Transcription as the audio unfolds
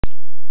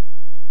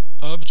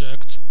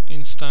objects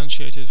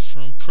instantiated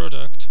from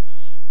product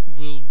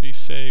will be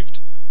saved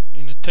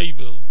in a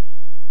table,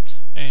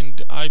 and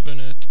the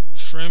Hibernate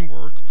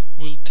framework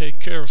will take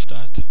care of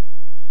that.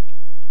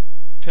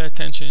 Pay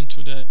attention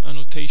to the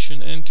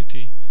annotation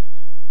entity.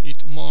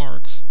 It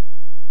marks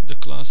the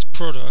class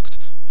product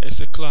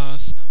as a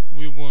class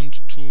we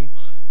want to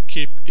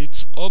keep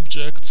its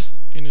objects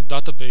in a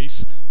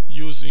database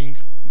using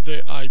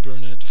the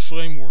Hibernate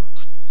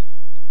framework.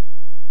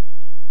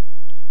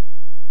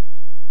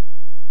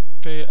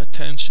 Pay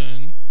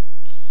attention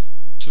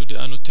to the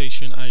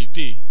annotation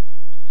ID.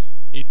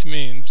 It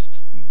means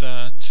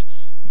that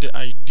the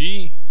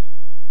ID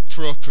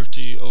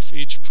property of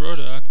each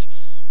product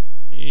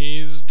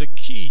is the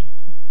key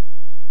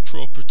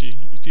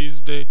property. It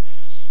is the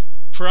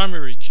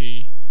primary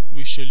key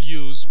we shall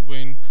use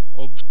when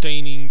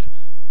obtaining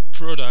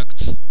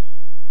products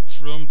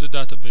from the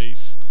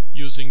database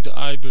using the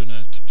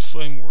Hibernate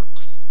framework.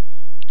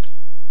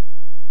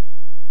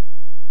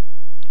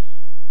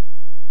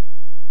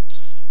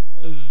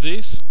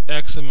 This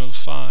XML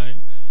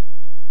file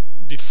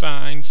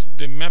defines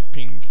the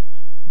mapping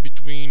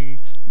between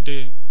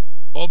the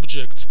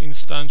objects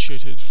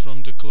instantiated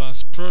from the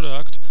class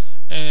product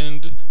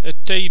and a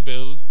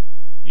table.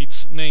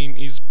 Its name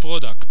is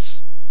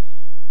products.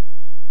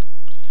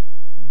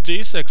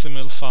 This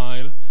XML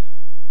file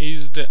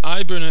is the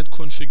Hibernate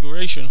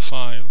configuration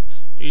file.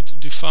 It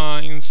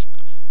defines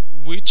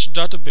which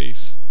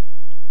database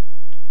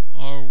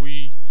are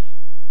we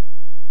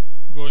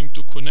going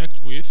to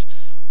connect with,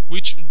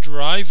 which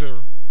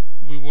driver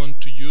we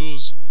want to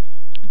use,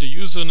 the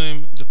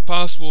username, the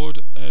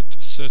password,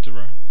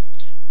 etc.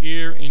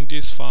 Here in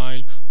this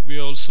file we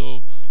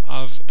also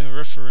have a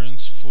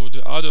reference for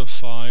the other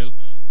file,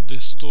 the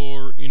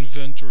store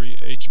inventory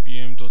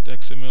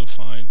hbm.xml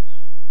file,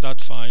 that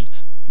file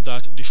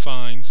that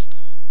defines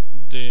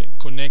the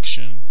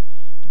connection,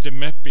 the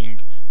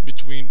mapping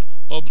between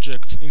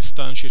objects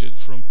instantiated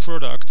from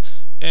product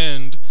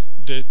and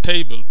the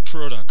table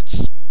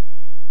products.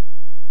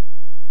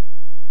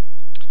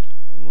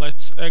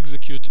 Let's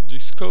execute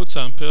this code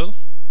sample,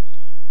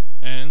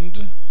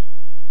 and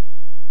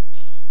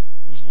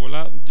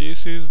voila,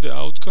 this is the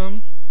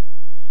outcome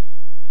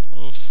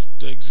of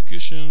the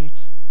execution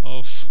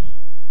of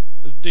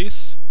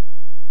this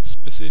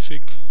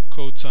specific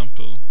code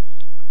sample.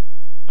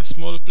 A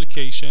small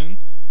application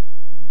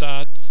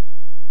that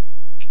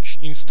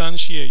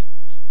instantiate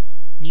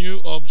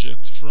new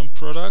objects from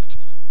product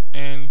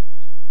and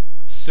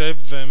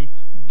save them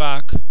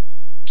back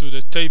to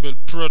the table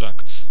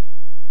products,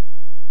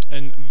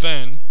 and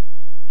then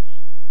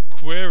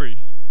query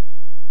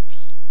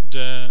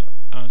the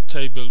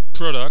table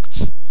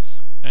products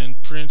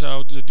and print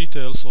out the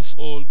details of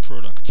all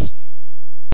products.